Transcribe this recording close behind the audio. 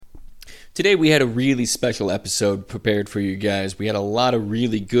Today we had a really special episode prepared for you guys. We had a lot of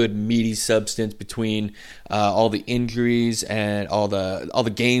really good meaty substance between all the injuries and all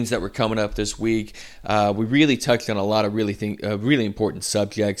the games that were coming up this week. We really touched on a lot of really important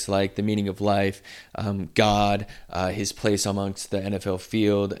subjects like the meaning of life, God, his place amongst the NFL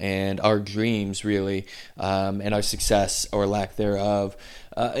field, and our dreams really, and our success or lack thereof.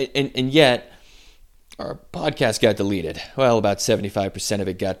 And yet, our podcast got deleted. Well, about 75% of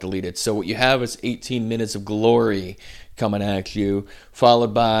it got deleted. So what you have is 18 minutes of glory coming at you,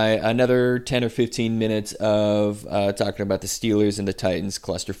 followed by another 10 or 15 minutes of talking about the Steelers and the Titans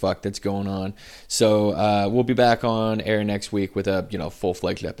clusterfuck that's going on. So we'll be back on air next week with a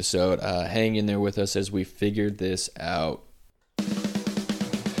full-fledged episode. Hang in there with us as we figure this out.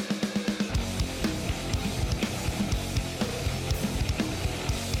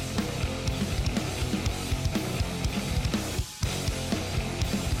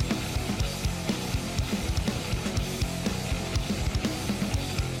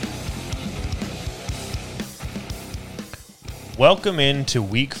 Welcome into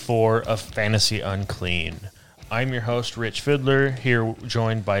week 4 of Fantasy Unclean. I'm your host, Rich Fiddler, here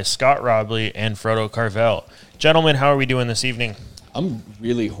joined by Scott Robley and Frodo Carvel. Gentlemen, how are we doing this evening? I'm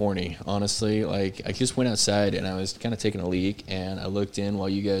really horny, honestly. Like, I just went outside and I was kind of taking a leak, and I looked in while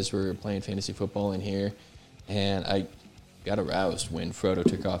you guys were playing fantasy football in here, and I got aroused when Frodo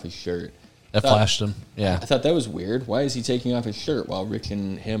took off his shirt. That flashed him, yeah. I thought that was weird. Why is he taking off his shirt while Rick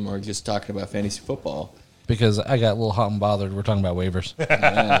and him are just talking about fantasy football? Because I got a little hot and bothered. We're talking about waivers.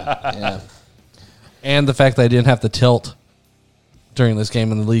 Yeah. And the fact that I didn't have to tilt during this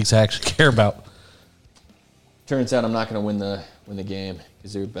game and the leagues I actually care about. Turns out I'm not going to win the game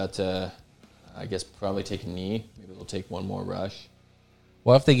because they're about to, I guess, probably take a knee. Maybe they'll take one more rush.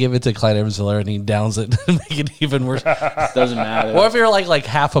 What if they give it to Clyde Edwards-Helaire and he downs it and make it even worse? Doesn't matter. What if you're like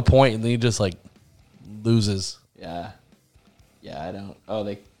half a point and then he just loses? Yeah, I don't. Oh,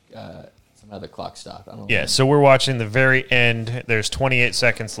 they somehow the clock stopped. I don't know. Yeah, so we're watching the very end. There's 28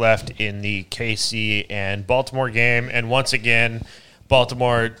 seconds left in the KC and Baltimore game, and once again,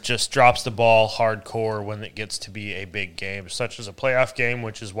 Baltimore just drops the ball hardcore when it gets to be a big game, such as a playoff game,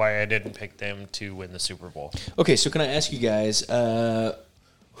 which is why I didn't pick them to win the Super Bowl. Okay, so can I ask you guys,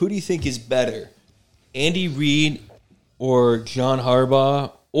 who do you think is better, Andy Reid or John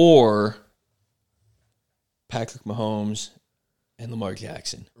Harbaugh or Patrick Mahomes and Lamar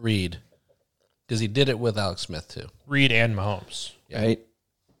Jackson? Reid. Because he did it with Alex Smith, too. Reid and Mahomes. Right?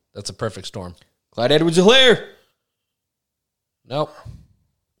 That's a perfect storm. Clyde Edwards-Helaire. Nope.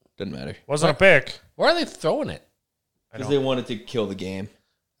 Doesn't matter. Wasn't a pick. Why are they throwing it? Because they wanted to kill the game.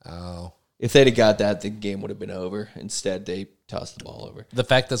 Oh. If they'd have got that, the game would have been over. Instead, they tossed the ball over. The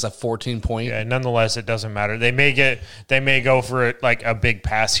fact that's a 14-point. Yeah, nonetheless, it doesn't matter. They may go for it like a big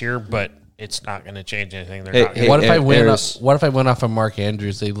pass here, but it's not going to change anything. They're not. What if I win? What if I went off of Mark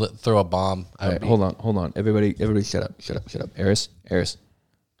Andrews? They throw a bomb. All right, hold on. Everybody, shut up. Harris.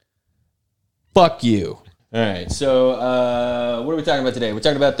 Fuck you. All right. So, what are we talking about today? We're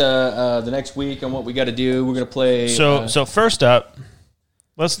talking about the next week and what we got to do. We're gonna play. So first up,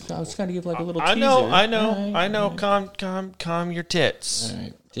 I was trying to give like a little. I teaser. know. All right. Calm your tits. All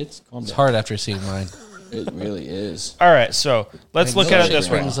right, tits. Calm It's down. hard after seeing mine. It really is. All right, so let's look at it this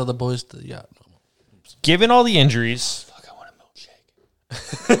way. Brings other boys to Given all the injuries, Fuck, I want a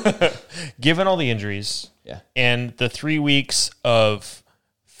milkshake. given all the injuries, Yeah. and the 3 weeks of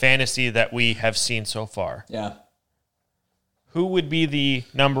fantasy that we have seen so far, Yeah. who would be the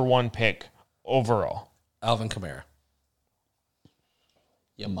number 1 pick overall? Alvin Kamara.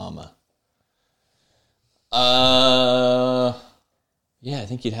 Yeah, mama. Yeah, I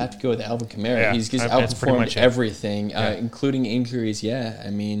think you'd have to go with Alvin Kamara. Yeah, He's just that's pretty outperformed much it. everything, including injuries. Yeah, I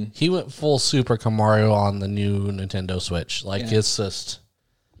mean, He went full Super Mario on the new Nintendo Switch. It's just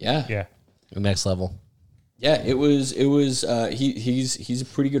yeah. the next level. Yeah, it was. He's a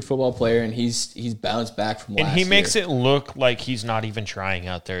pretty good football player, and he's bounced back from last year. And he makes it look like he's not even trying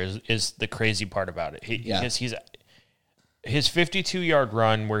out there. Is the crazy part about it? Because his 52-yard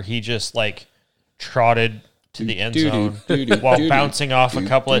run where he just trotted to the end zone while bouncing off a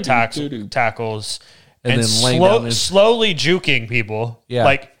couple of tackles and then laying down his... slowly juking people.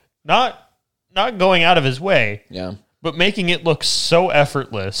 Yeah, not going out of his way. Yeah, but making it look so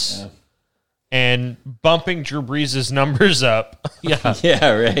effortless. Yeah. And bumping Drew Brees' numbers up. Yeah.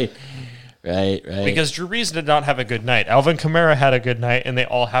 Yeah, right. Because Drew Brees did not have a good night. Alvin Kamara had a good night, and they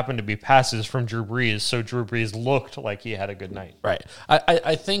all happened to be passes from Drew Brees, so Drew Brees looked like he had a good night. Right.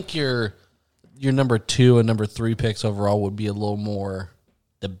 I think your number 2 and number 3 picks overall would be a little more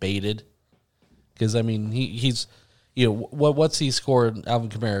debated. Because, I mean, he's what's he scored, Alvin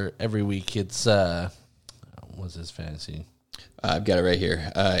Kamara, every week? It's what's his fantasy? I've got it right here.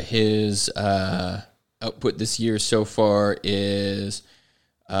 His output this year so far is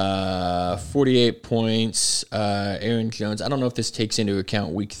 48 points. Aaron Jones, I don't know if this takes into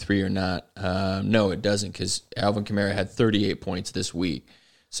account week 3 or not. No, it doesn't, because Alvin Kamara had 38 points this week.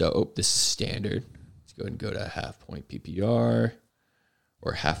 So, this is standard. Let's go ahead and go to half-point PPR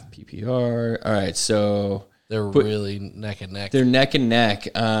or half PPR. All right, so They're really neck and neck. they're neck and neck.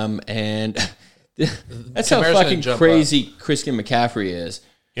 And that's how Kamara's fucking gonna crazy Christian McCaffrey is.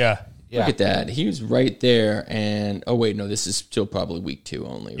 Yeah. Look at that. He was right there. And, oh, wait, no, this is still probably week 2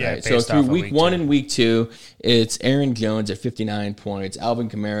 only, Yeah, right? So based through off of week week 1 two. and week 2, it's Aaron Jones at 59 points, Alvin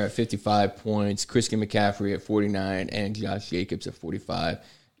Kamara at 55 points, Christian McCaffrey at 49, and Josh Jacobs at 45,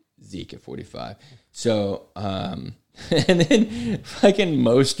 Zeke at 45. So, and then fucking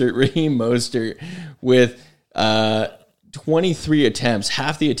Raheem Mostert with 23 attempts,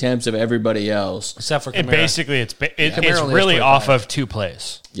 half the attempts of everybody else. Except for And Kamara. basically, it's Kamara only really has off 25. of 2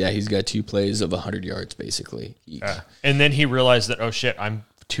 plays. Yeah, he's got 2 plays of 100 yards, basically, each. And then he realized that, oh, shit, I'm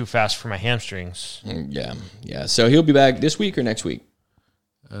too fast for my hamstrings. Yeah. So he'll be back this week or next week?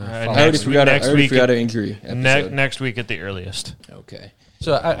 I already forgot an injury episode. Next week at the earliest. Okay.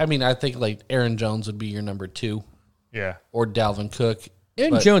 So, I mean, I think like Aaron Jones would be your number 2 Yeah. or Dalvin Cook.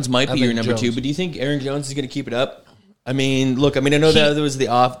 Aaron But Jones might I be your think number 2, Jones- but do you think Aaron Jones is going to keep it up? I mean, look, I know that was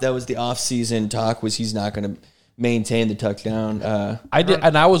the off-season talk, was he's not going to maintain the touchdown. I did,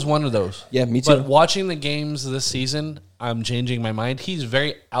 and I was one of those. Yeah, me too. But watching the games this season, I'm changing my mind. He's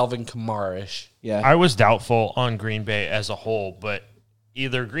very Alvin Kamara-ish. Yeah. I was doubtful on Green Bay as a whole, but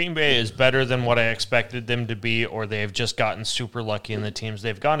either Green Bay is better than what I expected them to be, or they have just gotten super lucky in the teams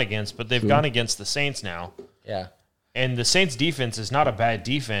they've gone against. But they've gone against the Saints now. Yeah. And the Saints' defense is not a bad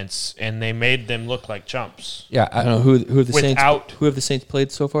defense, and they made them look like chumps. Yeah. I don't know who have the Without- Saints. Who have the Saints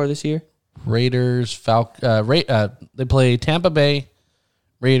played so far this year? Raiders, they play Tampa Bay,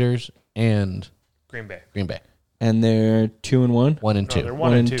 Raiders, and Green Bay. Green Bay. And they're 2-1. 1 and 2. they're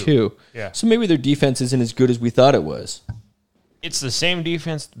 1 and 2. Yeah. So maybe their defense isn't as good as we thought it was. It's the same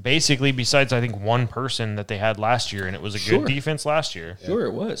defense, basically, besides, I think, one person that they had last year, and it was a Sure. good defense last year. Sure,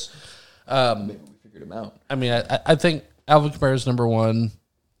 it was. Maybe we figured him out. I mean, I think Alvin Kamara is number 1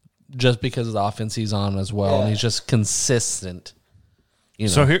 just because of the offense he's on as well, and Yeah. he's just consistent. You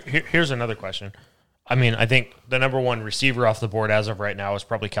know, So here's another question. I mean, I think the number 1 receiver off the board as of right now is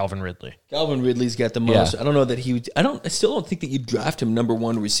probably Calvin Ridley. Calvin Ridley's got the most. Yeah. I don't know that he would. I still don't think that you draft him number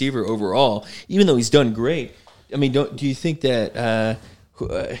 1 receiver overall, even though he's done great. I mean, do you think that?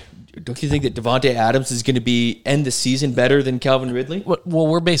 Don't you think that Devontae Adams is going to end the season better than Calvin Ridley? well,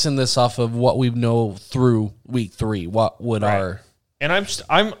 we're basing this off of what we know through week 3. What would our And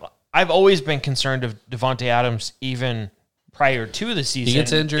I've always been concerned of Devontae Adams even prior to the season. he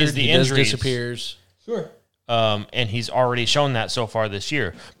gets injured, is the he just injuries. disappears. Sure. And he's already shown that so far this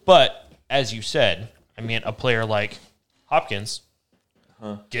year. But as you said, I mean, a player like Hopkins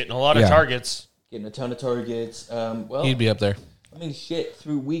getting a lot of Yeah. targets. Getting a ton of targets. Well, He'd be up there. I mean, shit.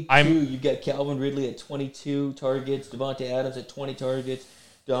 Through week 2, I'm- you've got Calvin Ridley at 22 targets, Devontae Adams at 20 targets,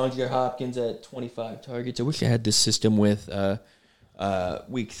 DeAndre Hopkins at 25 targets. I wish I had this system with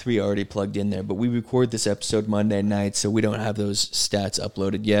week 3 already plugged in there, but we record this episode Monday night, so we don't have those stats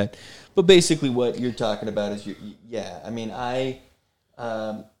uploaded yet. But basically, what you're talking about is, I mean,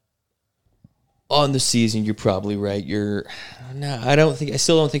 on the season, you're probably right. I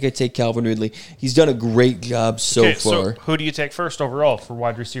still don't think I'd take Calvin Ridley. He's done a great job so Okay, far. so who do you take first overall for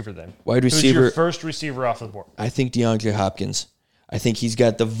wide receiver then? Wide Who's receiver- your first receiver off the board? I think DeAndre Hopkins. I think he's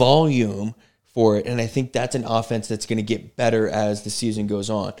got the volume for it, and I think that's an offense that's going to get better as the season goes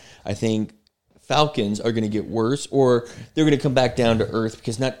on. I think Falcons are going to get worse, or they're going to come back down to earth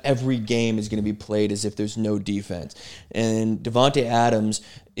because not every game is going to be played as if there's no defense. And Devontae Adams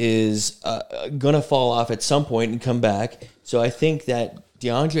is going to fall off at some point and come back. So I think that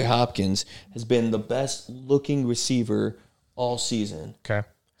DeAndre Hopkins has been the best looking receiver all season. Okay.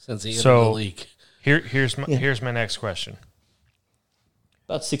 Since he entered So- the league. Here's my next question.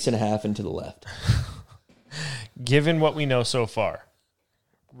 About 6.5 into the left. Given what we know so far,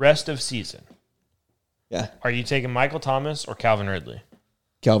 rest of season, Yeah. are you taking Michael Thomas or Calvin Ridley?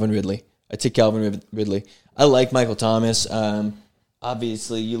 Calvin Ridley. I take Calvin Ridley. I like Michael Thomas.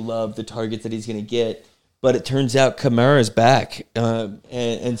 Obviously, you love the targets that he's going to get, but it turns out Kamara's back,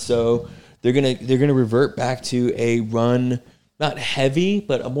 and so they're gonna revert back to a run, not heavy,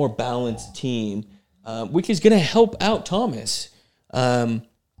 but a more balanced team, which is going to help out Thomas.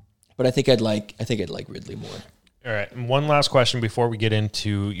 But I think I'd like Ridley more. All right. And one last question before we get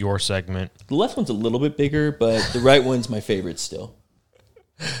into your segment. The left one's a little bit bigger, but the right one's my favorite still.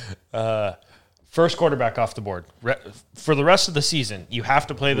 First quarterback off the board. For the rest of the season, you have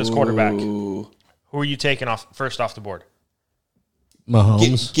to play this quarterback. Ooh. Who are you taking first off the board?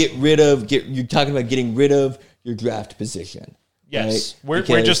 Mahomes. You're talking about getting rid of your draft position. Yes, right?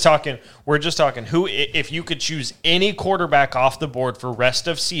 we're just talking. We're just talking. Who, if you could choose any quarterback off the board for rest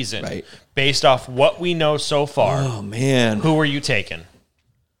of season, right, based off what we know so far, oh man, who are you taking?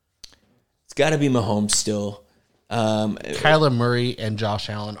 It's got to be Mahomes still. Kyler Murray and Josh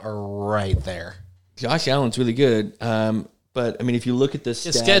Allen are right there. Josh Allen's really good, but I mean, if you look at this,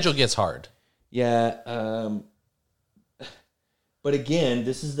 his schedule gets hard. Yeah, but again,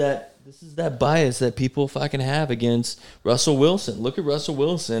 this is that bias that people fucking have against Russell Wilson. Look at Russell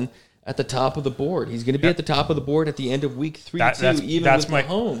Wilson at the top of the board. He's going to be at the top of the board at the end of week 3 too, even with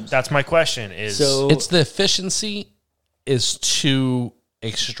Mahomes. That's my question. It's the efficiency is too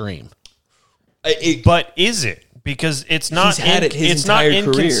extreme. But is it? Because it's not. It's not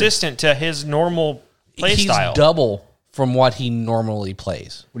inconsistent to his normal play style. He's double from what he normally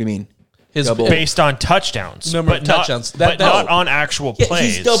plays. What do you mean? Based on touchdowns, number of touchdowns, but not on actual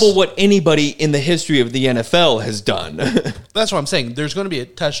plays. He's double what anybody in the history of the NFL has done. That's what I'm saying. There's going to be a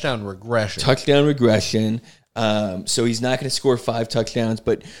touchdown regression. So he's not going to score 5 touchdowns.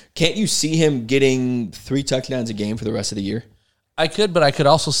 But can't you see him getting 3 touchdowns a game for the rest of the year? I could, but I could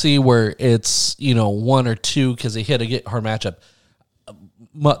also see where it's 1 or 2 because they hit a hard matchup.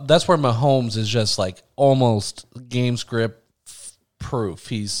 That's where Mahomes is just like almost game script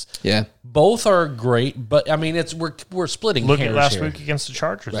proof. Both are great, but I mean we're splitting. Look hairs at last here. week against the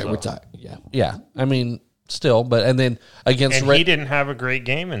Chargers. Right, though. Yeah. I mean, still, but and then against he didn't have a great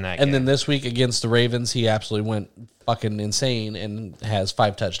game in that game. And then this week against the Ravens, he absolutely went fucking insane and has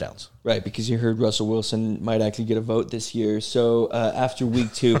 5 touchdowns. Right, because you heard Russell Wilson might actually get a vote this year. So after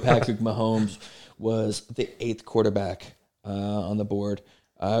week 2, Patrick Mahomes was the 8th quarterback on the board.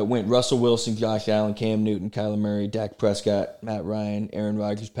 Went Russell Wilson, Josh Allen, Cam Newton, Kyler Murray, Dak Prescott, Matt Ryan, Aaron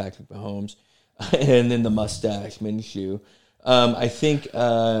Rodgers, Patrick Mahomes, and then the mustache, Minshew. I think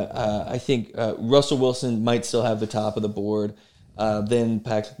Russell Wilson might still have the top of the board. Then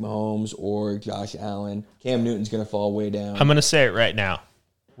Patrick Mahomes or Josh Allen. Cam Newton's going to fall way down. I'm going to say it right now.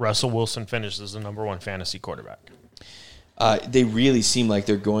 Russell Wilson finishes the number 1 fantasy quarterback. They really seem like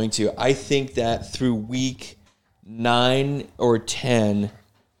they're going to. I think that through week 9 or 10,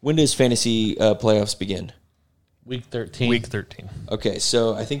 when does fantasy playoffs begin? Week 13. Week 13. Okay,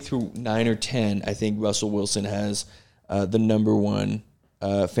 so I think through 9 or 10, I think Russell Wilson has the number 1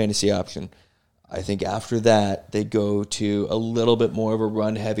 fantasy option. I think after that, they go to a little bit more of a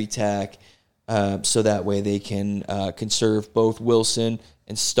run-heavy tack, so that way they can conserve both Wilson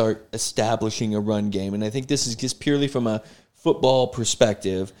and start establishing a run game. And I think this is just purely from a football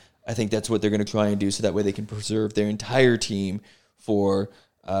perspective. I think that's what they're going to try and do, so that way they can preserve their entire team for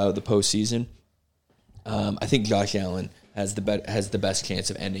the postseason. I think Josh Allen has the best chance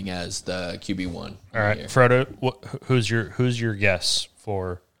of ending as the QB1. All right, Frodo, who's your guess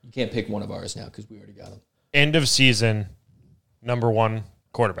for? You can't pick one of ours now because we already got him. End of season, number 1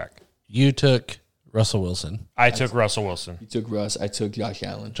 quarterback. You took Russell Wilson. I took Russell Wilson. You took Russ. I took Josh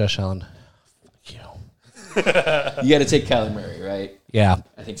Allen. Josh Allen. Fuck you. You got to take Kyler Murray, right? Yeah.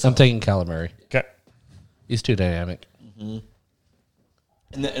 I think so. I'm taking Kyler Murray. Okay. He's too dynamic. Mm-hmm.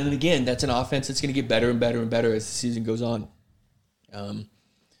 And again, that's an offense that's going to get better and better and better as the season goes on.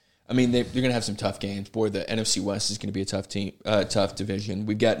 I mean, they're going to have some tough games. Boy, the NFC West is going to be a tough division.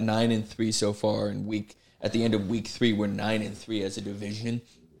 We've got 9-3 so far, and at the end of week 3, we're 9-3 as a division.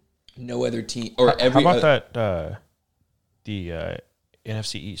 No other team or every. How about the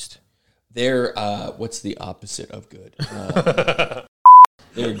NFC East? They're what's the opposite of good?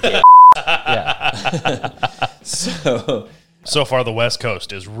 They're gay. Yeah. So far, the West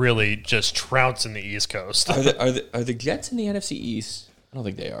Coast is really just trouncing the East Coast. Are the Jets in the NFC East? I don't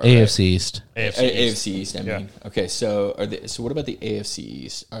think they are. AFC East. AFC East. I mean, okay. So So what about the AFC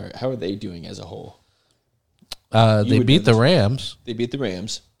East? How are they doing as a whole? They beat the Rams. They beat the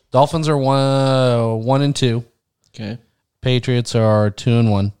Rams. Dolphins are 1-2. Okay. Patriots are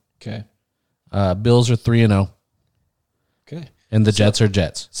 2-1. Okay. Bills are 3-0. Okay. And the Jets are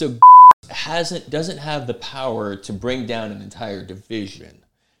Jets. So doesn't have the power to bring down an entire division.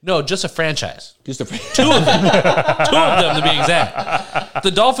 No, just a franchise. Just a franchise. 2 of them. 2 of them to be exact.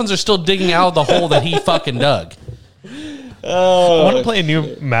 The Dolphins are still digging out of the hole that he fucking dug. I want to play a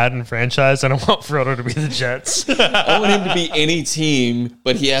new Madden franchise, and I want Frodo to be the Jets. I want him to be any team,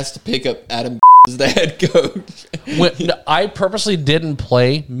 but he has to pick up Adam is the head coach. I purposely didn't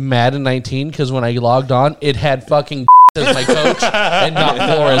play Madden 19 because when I logged on, it had fucking as my coach and not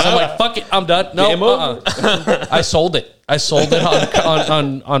Flores. I'm like, fuck it, I'm done. No, I sold it. I sold it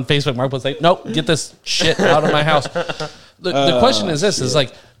on Facebook Marketplace. Like, nope, get this shit out of my house. The question is this: is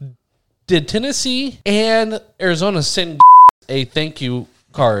like, did Tennessee and Arizona send a thank you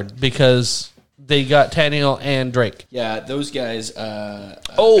card because they got Tannehill and Drake? Yeah, those guys. And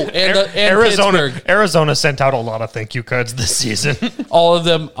Arizona Pittsburgh. Arizona sent out a lot of thank you cards this season. All of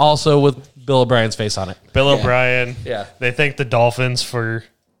them also with Bill O'Brien's face on it. Bill O'Brien. Yeah. They thank the Dolphins for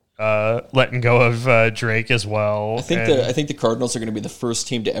letting go of Drake as well. I think the Cardinals are going to be the first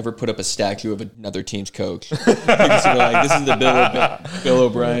team to ever put up a statue of another team's coach. Because they're like, this is the Bill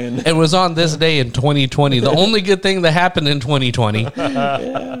O'Brien. It was on this day in 2020. The only good thing that happened in 2020.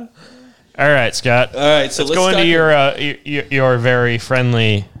 All right, Scott. All right, so let's go into your very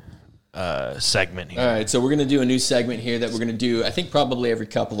friendly segment here. All right, so we're going to do a new segment here that we're going to do, I think, probably every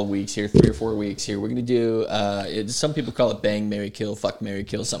couple of weeks here, 3 or 4 weeks here. We're going to do, some people call it bang, marry, kill, fuck, marry,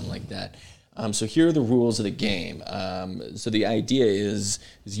 kill, something like that. So here are the rules of the game. So the idea is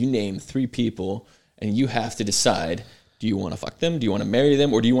you name 3 people, and you have to decide, do you want to fuck them, do you want to marry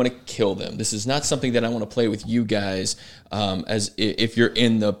them, or do you want to kill them? This is not something that I want to play with you guys as if you're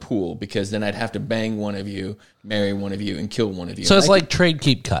in the pool, because then I'd have to bang one of you, marry one of you, and kill one of you. So it's like trade,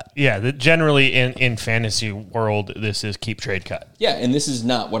 keep, cut. Yeah, generally in fantasy world, this is keep, trade, cut. Yeah, and this is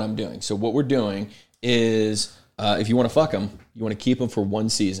not what I'm doing. So what we're doing is if you want to fuck them, you want to keep them for 1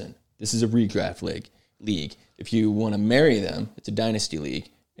 season. This is a redraft league. If you want to marry them, it's a dynasty league.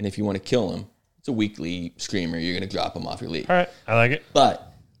 And if you want to kill them, it's a weekly screamer. You're going to drop them off your league. All right, I like it.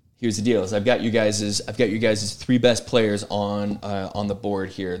 But here's the deal: is I've got you guys' 3 best players on the board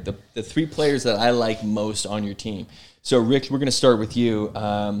here. The 3 players that I like most on your team. So Rich, we're going to start with you.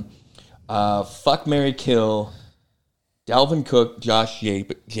 Fuck, marry, kill: Dalvin Cook, Josh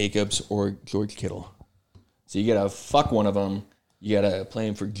Jacobs, or George Kittle. So you got to fuck one of them. You got to play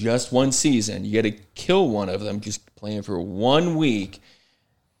him for just 1 season. You got to kill one of them, just play him for 1 week.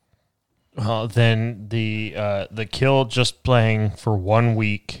 Then the kill just playing for 1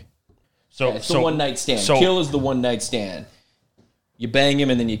 week. So Yeah, it's the one night stand. So, Kill is the one night stand. You bang him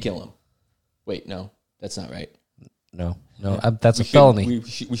and then you kill him. Wait, no, that's not right. No, that's a felony.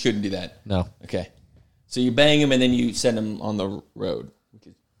 We shouldn't do that. No. Okay. So you bang him and then you send him on the road, which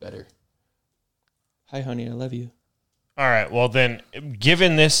is better. Hi, honey, I love you. all right. Well, then,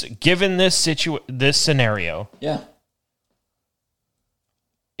 given this scenario, Yeah.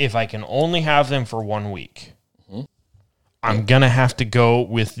 if I can only have them for 1 week, I'm gonna have to go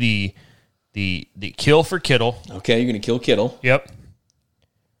with the kill for Kittle. Okay, you're gonna kill Kittle. Yep.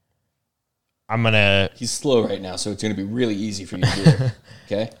 He's slow right now, so it's gonna be really easy for you to do it.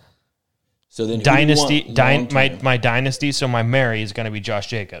 Okay. So then, dynasty, my my dynasty. So my marry is gonna be Josh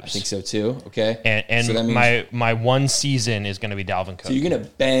Jacobs. I think so too. Okay. And so that means, my 1 season is gonna be Dalvin Cook. So you're gonna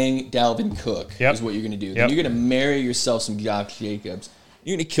bang Dalvin Cook. Yep. Is what you're gonna do. Yep. Then you're gonna marry yourself some Josh Jacobs.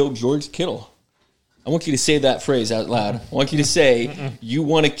 You're gonna kill George Kittle. I want you to say that phrase out loud. I want you to say you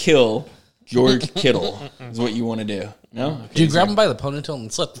want to kill George Kittle. Is what you want to do. No? Okay, Do you grab him by the ponytail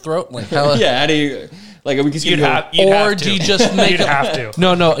and slit the throat? Like how? Yeah. How do you? Like, are we just You'd gonna have, you'd Or have do to. you just make You'd him? have to.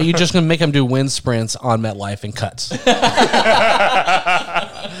 No. You're just gonna make him do wind sprints on MetLife and cuts.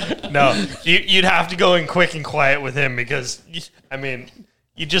 No, you'd have to go in quick and quiet with him because,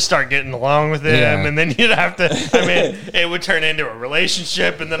 you just start getting along with him, Yeah. and then you'd have to, it would turn into a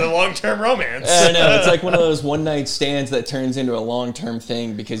relationship and then a long-term romance. I know, it's like one of those one night stands that turns into a long term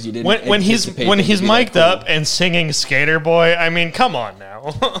thing because you didn't. When he's anticipate them to he's be that mic'd cool. up and singing Skater Boy, come on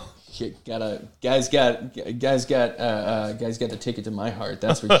now. Shit, guys got the ticket to my heart.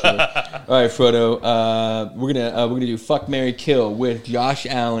 That's for sure. All right, Frodo. We're gonna do fuck, marry, kill with Josh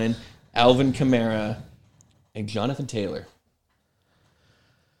Allen, Alvin Kamara, and Jonathan Taylor.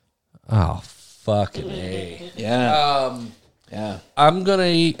 Oh fucking A. Yeah. Yeah. I'm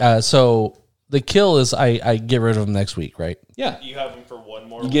gonna. So the kill is I get rid of him next week, right? Yeah. You have him for one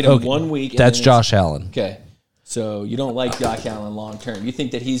more. You get him Okay. 1 week. And That's then Josh Allen. Okay. So you don't like Josh Allen long term. You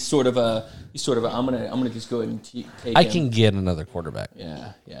think that he's sort of a I'm gonna just go ahead and take I him. can get another quarterback.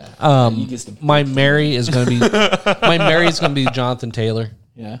 Yeah. He gets the, My Mary is gonna be Jonathan Taylor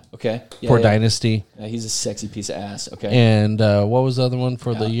yeah. Okay. Yeah, for yeah. Dynasty, Yeah, he's a sexy piece of ass. Okay. and what was the other one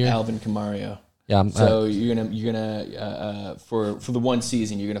for the year? Alvin Kamara. Yeah, So you're gonna for the 1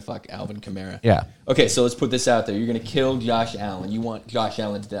 season you're gonna fuck Alvin Kamara. yeah, Okay, so let's put this out there. You're gonna kill Josh Allen. You want Josh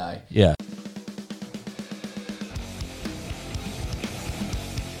Allen to die. yeah.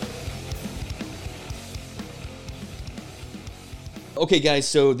 Okay, guys.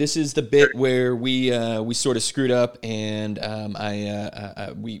 So this is the bit where we sort of screwed up, and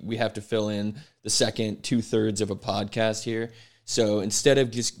we have to fill in the second 2/3 of a podcast here. So instead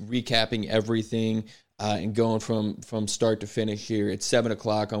of just recapping everything and going from start to finish here, it's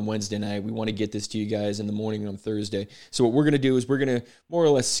 7:00 on Wednesday night. We want to get this to you guys in the morning on Thursday. So what we're going to do is we're going to more or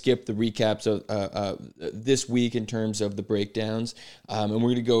less skip the recaps of this week in terms of the breakdowns, and we're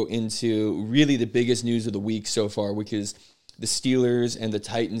going to go into really the biggest news of the week so far, which is the Steelers and the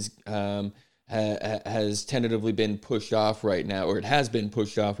Titans has tentatively been pushed off right now, or it has been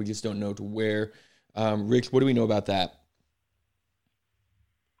pushed off. We just don't know to where. Rich, what do we know about that?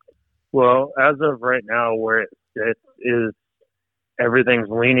 Well, as of right now, where it sits is everything's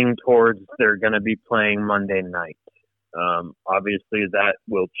leaning towards they're going to be playing Monday night. Obviously, that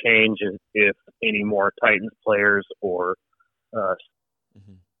will change if any more Titans players or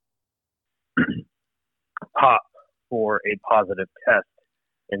pop for a positive test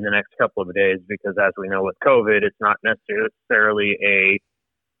in the next couple of days, because as we know with COVID, it's not necessarily hey,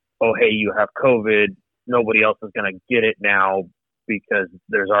 you have COVID, nobody else is going to get it now because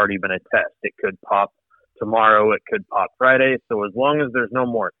there's already been a test. It could pop tomorrow, it could pop Friday. So as long as there's no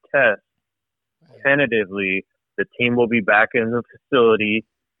more tests, tentatively, the team will be back in the facility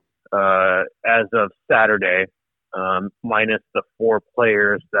as of Saturday, minus the 4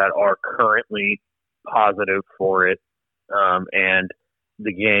 players that are currently positive for it. And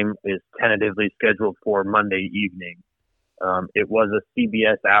the game is tentatively scheduled for Monday evening. It was a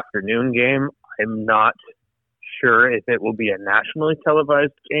CBS afternoon game. I'm not sure if it will be a nationally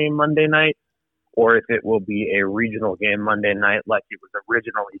televised game Monday night or if it will be a regional game Monday night like it was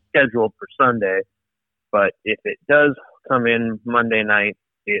originally scheduled for Sunday. But if it does come in Monday night,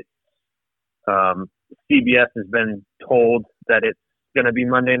 CBS has been told that it's going to be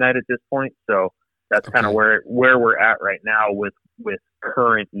Monday night at this point. So that's kind of where we're at right now with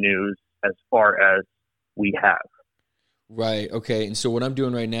current news as far as we have. Right. Okay. And so what I'm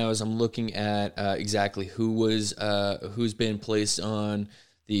doing right now is I'm looking at exactly who's been placed on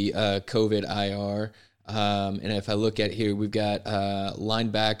the COVID IR. And if I look at here, we've got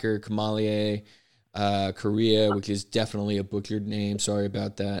linebacker Kamalier Korea, which is definitely a butchered name. Sorry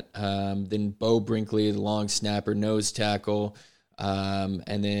about that. Then Bo Brinkley, the long snapper, nose tackle,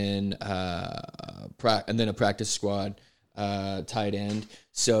 and then a practice squad tight end.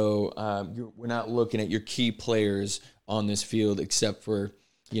 So we're not looking at your key players on this field, except for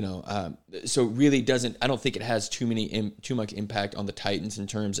so it really doesn't. I don't think it has too much impact on the Titans in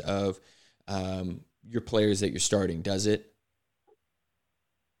terms of your players that you're starting, does it?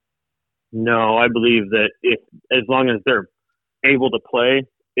 No, I believe that as long as they're able to play,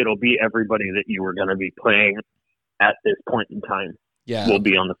 it'll be everybody that you were going to be playing at this point in time. Yeah, will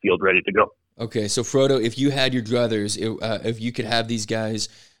be on the field ready to go. Okay, so Frodo, if you had your druthers, if you could have these guys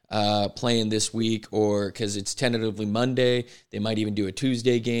playing this week, or because it's tentatively Monday, they might even do a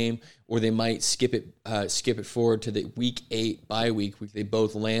Tuesday game, or they might skip it forward to the week 8 bye week, which they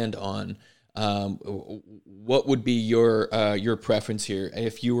both land on. What would be your preference here?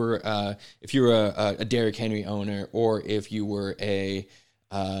 If you were a Derrick Henry owner, or if you were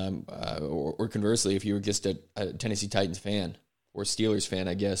or conversely, if you were just a Tennessee Titans fan or Steelers fan,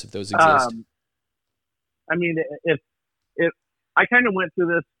 I guess, if those exist. I mean, if I kind of went through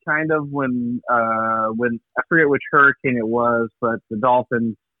this kind of when I forget which hurricane it was, but the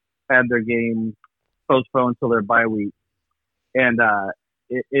Dolphins had their game postponed until their bye week, and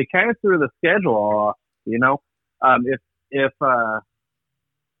it kind of threw the schedule off. If I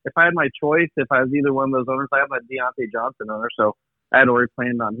had my choice, if I was either one of those owners, I have a Deontay Johnson owner, so I had already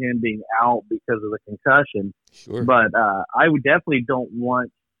planned on him being out because of the concussion. Sure. But I would definitely don't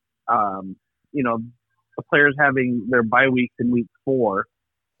want the players having their bye weeks in week 4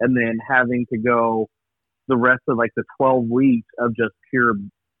 and then having to go the rest of like the 12 weeks of just pure,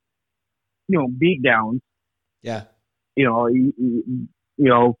 beat downs. Yeah.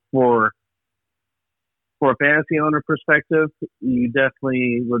 For a fantasy owner perspective, you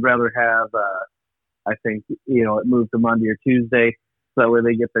definitely would rather have, I think, it moved to Monday or Tuesday, so that way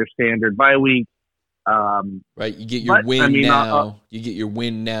they get their standard bye week. Right, you get your win now. You get your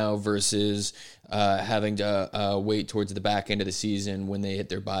win now versus having to wait towards the back end of the season when they hit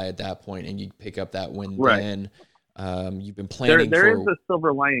their bye at that point, and you pick up that win then. You've been planning. There is a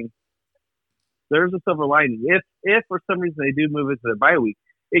silver lining. There's a silver lining. If for some reason they do move into their bye week,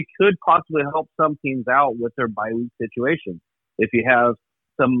 it could possibly help some teams out with their bye week situation. If you have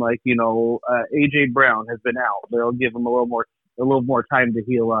some AJ Brown has been out, they'll give him a little more time to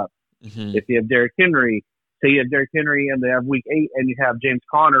heal up. Mm-hmm. If you have Derrick Henry, say you have Derrick Henry and they have week 8 and you have James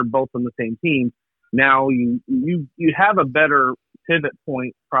Conner both on the same team, now you have a better pivot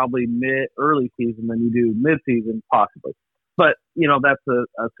point probably early season than you do mid season, possibly. But that's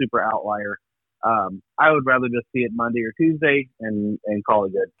a super outlier. I would rather just see it Monday or Tuesday and call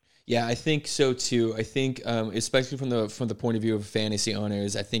it good. Yeah, I think so too. I think, especially from the point of view of fantasy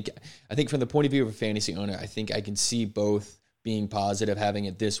owners, I think from the point of view of a fantasy owner, I think I can see both being positive, having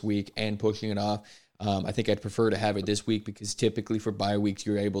it this week and pushing it off. I think I'd prefer to have it this week because typically for bye weeks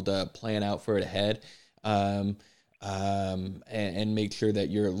you're able to plan out for it ahead, and make sure that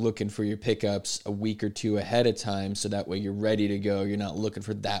you're looking for your pickups a week or two ahead of time, so that way you're ready to go. You're not looking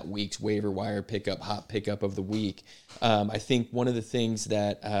for that week's waiver wire hot pickup of the week. I think one of the things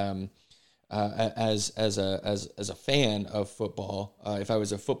that as a fan of football, if I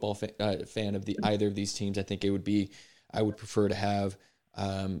was a football fan of either of these teams, I think I would prefer to have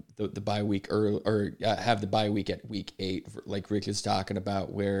the bye week or have the bye week at week 8, like Rick is talking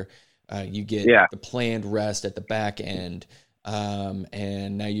about, where you get the planned rest at the back end,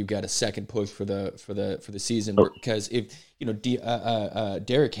 and now you've got a second push for the season. Because if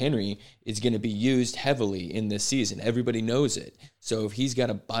Derrick Henry is going to be used heavily in this season, everybody knows it. So if he's got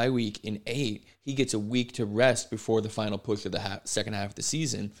a bye week in 8, he gets a week to rest before the final push of the second half of the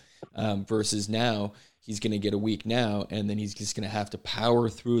season. Versus now, he's going to get a week now, and then he's just going to have to power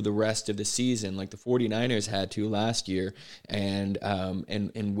through the rest of the season like the 49ers had to last year. And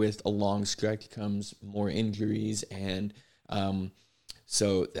with a long stretch comes more injuries, and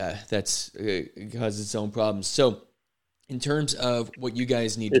so that's causes its own problems. So in terms of what you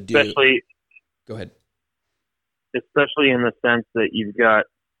guys need to do, go ahead. Especially in the sense that you've got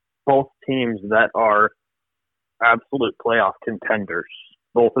both teams that are absolute playoff contenders.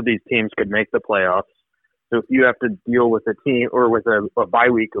 Both of these teams could make the playoffs. So if you have to deal with a team or with a bye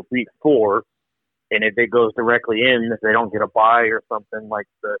week of week 4, and if it goes directly in, if they don't get a bye or something like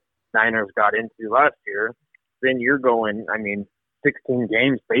the Niners got into last year, then you're going, 16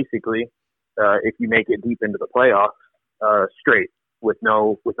 games basically, if you make it deep into the playoffs, straight with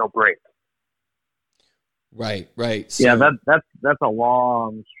no break. Right. So, yeah, that's a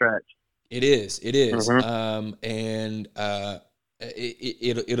long stretch. It is. Mm-hmm. And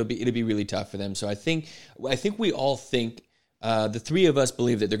it'll be really tough for them. So I think we all think, the three of us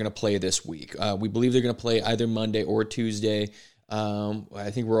believe that they're going to play this week. We believe they're going to play either Monday or Tuesday.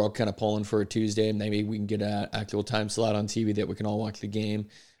 I think we're all kind of pulling for a Tuesday, and maybe we can get an actual time slot on TV that we can all watch the game.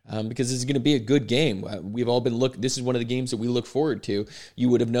 Because this is going to be a good game. We've all been this is one of the games that we look forward to. You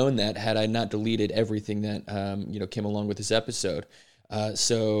would have known that had I not deleted everything that came along with this episode. I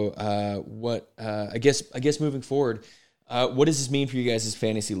guess moving forward, what does this mean for you guys as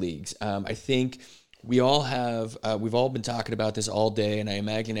fantasy leagues? I think we've all been talking about this all day, and I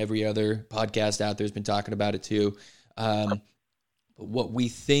imagine every other podcast out there has been talking about it too. But what we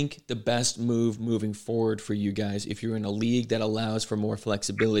think the best move moving forward for you guys, if you're in a league that allows for more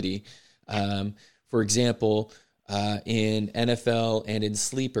flexibility, for example, in NFL and in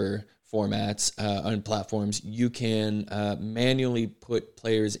sleeper formats on platforms, you can manually put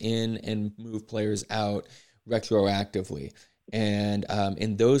players in and move players out retroactively. And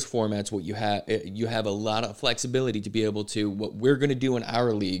in those formats, what you have a lot of flexibility to be able to. What we're going to do in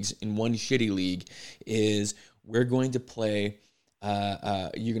our leagues, in one shitty league, is we're going to play.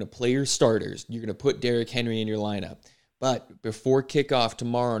 You're going to play your starters. You're going to put Derrick Henry in your lineup. But before kickoff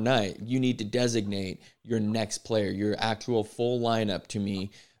tomorrow night, you need to designate your next player, your actual full lineup to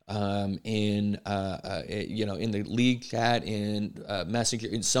me. In the league chat, in Messenger,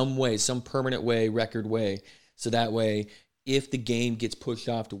 in some way, some permanent way, record way, so that way, if the game gets pushed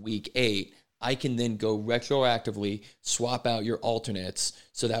off to week 8, I can then go retroactively swap out your alternates,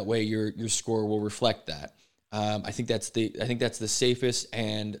 so that way your score will reflect that. I think that's the safest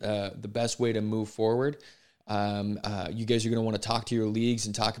and the best way to move forward. You guys are going to want to talk to your leagues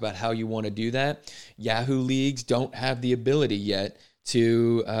and talk about how you want to do that. Yahoo leagues don't have the ability yet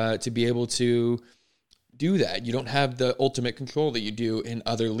to be able to do that. You don't have the ultimate control that you do in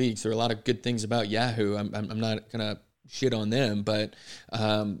other leagues. There are a lot of good things about Yahoo. I'm not gonna shit on them, but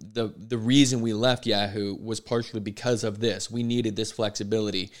the reason we left Yahoo was partially because of this. We needed this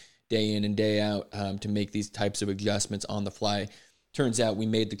flexibility day in and day out to make these types of adjustments on the fly. Turns out we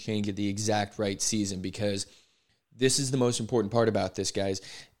made the change at the exact right season, because this is the most important part about this, guys.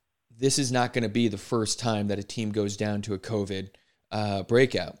 This is not going to be the first time that a team goes down to a COVID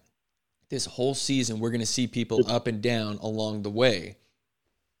breakout. This whole season, we're going to see people up and down along the way.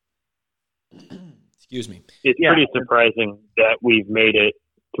 Excuse me. It's pretty surprising that we've made it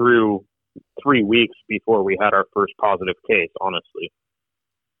through 3 weeks before we had our first positive case, honestly.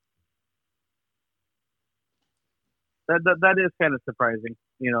 That is kind of surprising.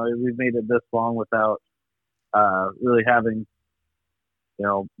 We've made it this long without really having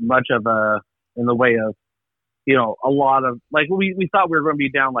much of in the way of, a lot of, like, we thought we were going to be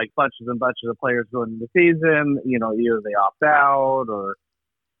down like bunches and bunches of players going into the season, either they opt out or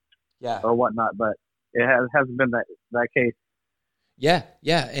whatnot, but it hasn't been that case. Yeah,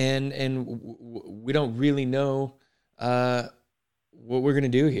 and we don't really know what we're going to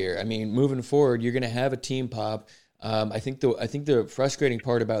do here. I mean, moving forward, you're going to have a team pop. I think the frustrating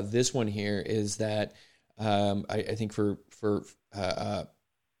part about this one here is that I think for the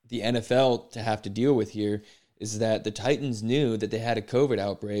NFL to have to deal with here is that the Titans knew that they had a COVID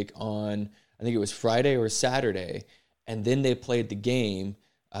outbreak on, I think it was Friday or Saturday, and then they played the game.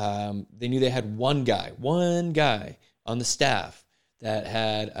 They knew they had one guy on the staff that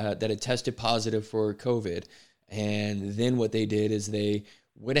had tested positive for COVID. And then what they did is they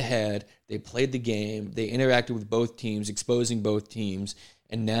went ahead, they played the game, they interacted with both teams, exposing both teams,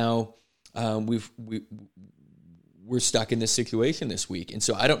 and now we're stuck in this situation this week. And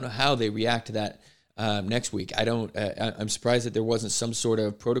so I don't know how they react to that next week. I'm surprised that there wasn't some sort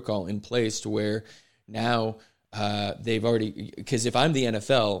of protocol in place to where now they've already, because if I'm the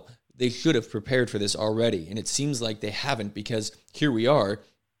NFL, they should have prepared for this already. And it seems like they haven't, because here we are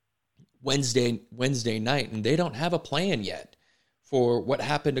Wednesday night, and they don't have a plan yet for what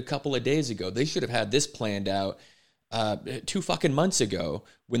happened a couple of days ago. They should have had this planned out 2 fucking months ago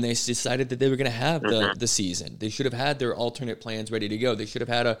when they decided that they were going to have the season. They should have had their alternate plans ready to go. They should have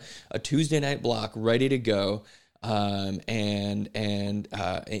had a Tuesday night block ready to go, and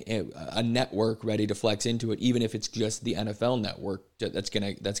a network ready to flex into it, even if it's just the NFL network that's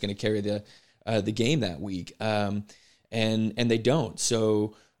gonna carry the game that week. And they don't.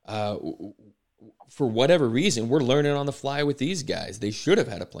 So for whatever reason, we're learning on the fly with these guys. They should have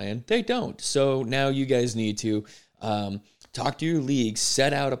had a plan. They don't. So now you guys need to talk to your league,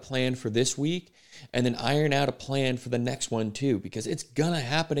 set out a plan for this week, and then iron out a plan for the next one too, because it's going to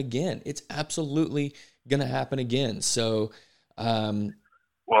happen again. It's absolutely going to happen again. So,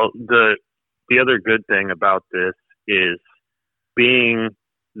 well, the other good thing about this is being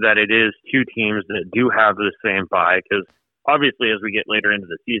that it is 2 teams that do have the same bye, because obviously, as we get later into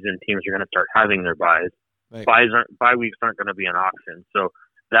the season, teams are going to start having their buys. Right. Bye weeks aren't going to be an option. So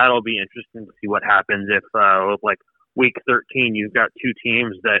that'll be interesting to see what happens if, like, week 13, you've got 2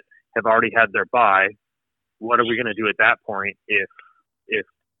 teams that have already had their bye. What are we going to do at that point if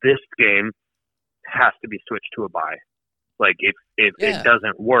this game has to be switched to a bye? Like, if it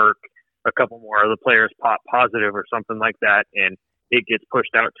doesn't work, a couple more of the players pop positive or something like that, and it gets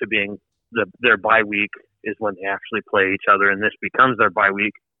pushed out to being their bye week is when they actually play each other, and this becomes their bye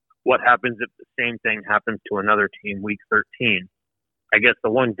week. What happens if the same thing happens to another team week 13? I guess the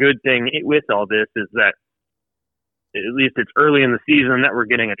one good thing with all this is that at least it's early in the season that we're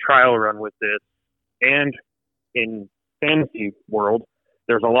getting a trial run with this. And in fantasy world,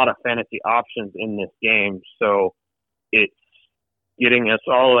 there's a lot of fantasy options in this game. So it's getting us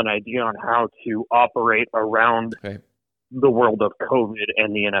all an idea on how to operate around the world of COVID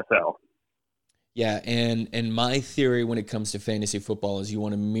and the NFL. Yeah, and my theory when it comes to fantasy football is you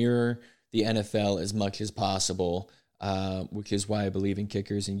want to mirror the NFL as much as possible, which is why I believe in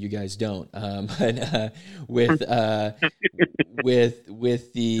kickers and you guys don't. But with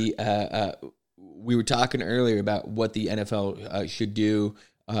the we were talking earlier about what the NFL should do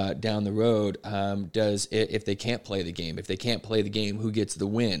down the road. If they can't play the game, who gets the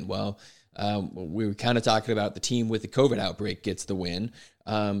win? Well, we were kind of talking about the team with the COVID outbreak gets the win.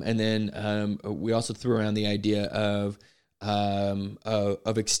 And then we also threw around the idea of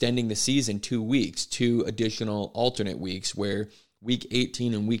extending the season 2 weeks, 2 additional alternate weeks, where week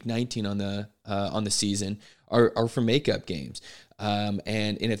 18 and week 19 on the season are for makeup games. And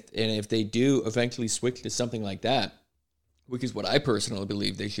if they do eventually switch to something like that, which is what I personally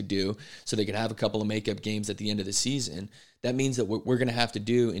believe they should do, so they could have a couple of makeup games at the end of the season, that means that what we're going to have to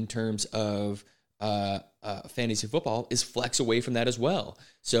do in terms of fantasy football is flex away from that as well.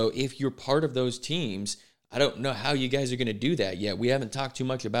 So if you're part of those teams, I don't know how you guys are going to do that yet. We haven't talked too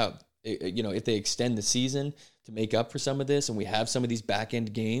much about, if they extend the season to make up for some of this and we have some of these back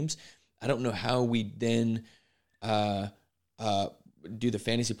end games. I don't know how we then do the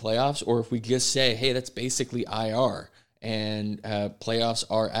fantasy playoffs, or if we just say, hey, that's basically IR and playoffs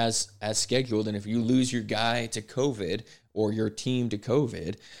are as scheduled. And if you lose your guy to COVID or your team to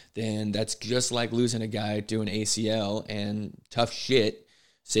COVID, then that's just like losing a guy to an ACL, and tough shit.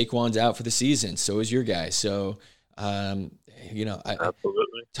 Saquon's out for the season. So is your guy. So, Absolutely.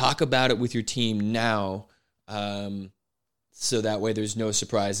 Talk about it with your team now, so that way there's no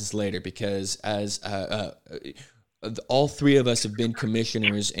surprises later. Because as all 3 of us have been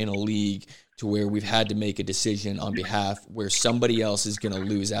commissioners in a league to where we've had to make a decision on behalf where somebody else is going to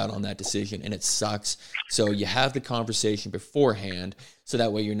lose out on that decision, and it sucks. So you have the conversation beforehand, so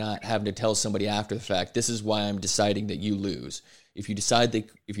that way you're not having to tell somebody after the fact, this is why I'm deciding that you lose. If you decide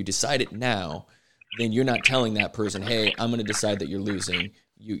it now, then you're not telling that person, hey, I'm going to decide that you're losing.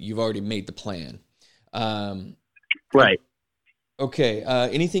 You've already made the plan. Right. Okay.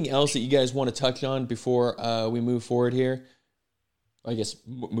 Anything else that you guys want to touch on before we move forward here? I guess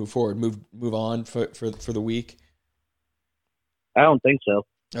move on for the week. I don't think so.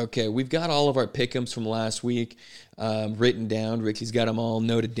 Okay, we've got all of our pick'ems from last week written down. Ricky's got them all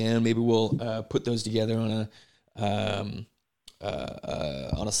noted down. Maybe we'll put those together on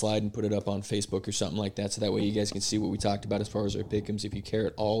a slide and put it up on Facebook or something like that, so that way you guys can see what we talked about as far as our pick'ems if you care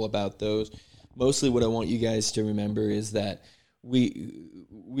at all about those. Mostly what I want you guys to remember is that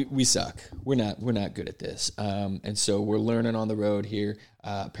we suck. We're not good at this, and so we're learning on the road here.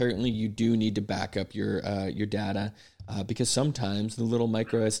 Apparently, you do need to back up your data because sometimes the little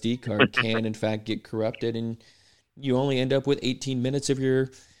micro SD card can, in fact, get corrupted, and you only end up with 18 minutes of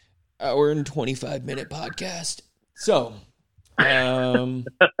your hour and 25-minute podcast. So,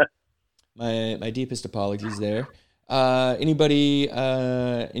 my deepest apologies there. Anybody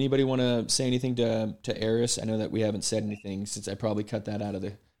want to say anything to Eris? I know that we haven't said anything since I probably cut that out of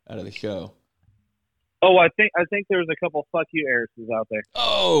the show. Oh, I think there's a couple fuck you Erises out there.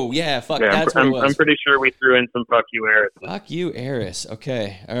 Oh yeah, fuck. Yeah, that's what it was. I'm pretty sure we threw in some fuck you Eris. Fuck you, Eris.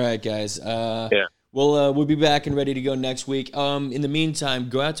 Okay, all right, guys. Yeah. We'll be back and ready to go next week. In the meantime,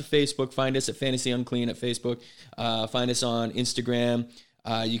 go out to Facebook. Find us at Fantasy Unclean at Facebook. Find us on Instagram.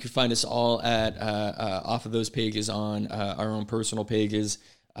 You can find us all at off of those pages on our own personal pages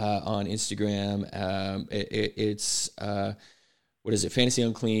on Instagram. It's what is it? Fantasy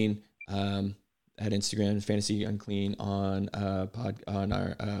Unclean at Instagram, Fantasy Unclean on our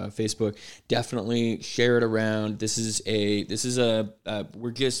Facebook. Definitely share it around. This is we're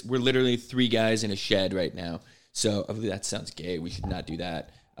literally 3 guys in a shed right now. So that sounds gay. We should not do that.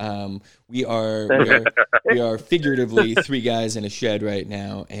 We are figuratively 3 guys in a shed right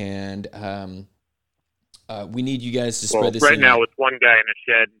now, and we need you guys to spread this. Right now, it's 1 guy in a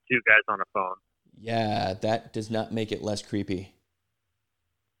shed and 2 guys on a phone. Yeah, that does not make it less creepy.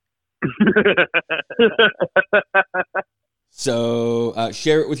 So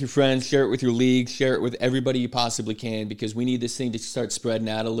share it with your friends, share it with your league, share it with everybody you possibly can, because we need this thing to start spreading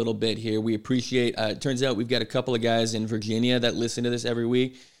out a little bit here. We appreciate it turns out we've got a couple of guys in Virginia that listen to this every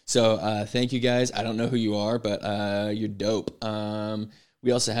week. So thank you guys. I don't know who you are, but you're dope.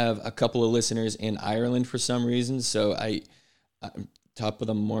 We also have a couple of listeners in Ireland for some reason. So top of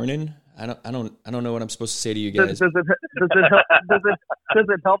the morning. I don't know what I'm supposed to say to you guys. Does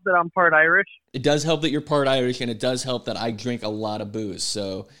it help that I'm part Irish? It does help that you're part Irish, and it does help that I drink a lot of booze.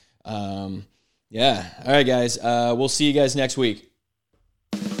 So, yeah. All right, guys. We'll see you guys next week.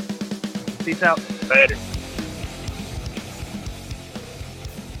 Peace out. Later.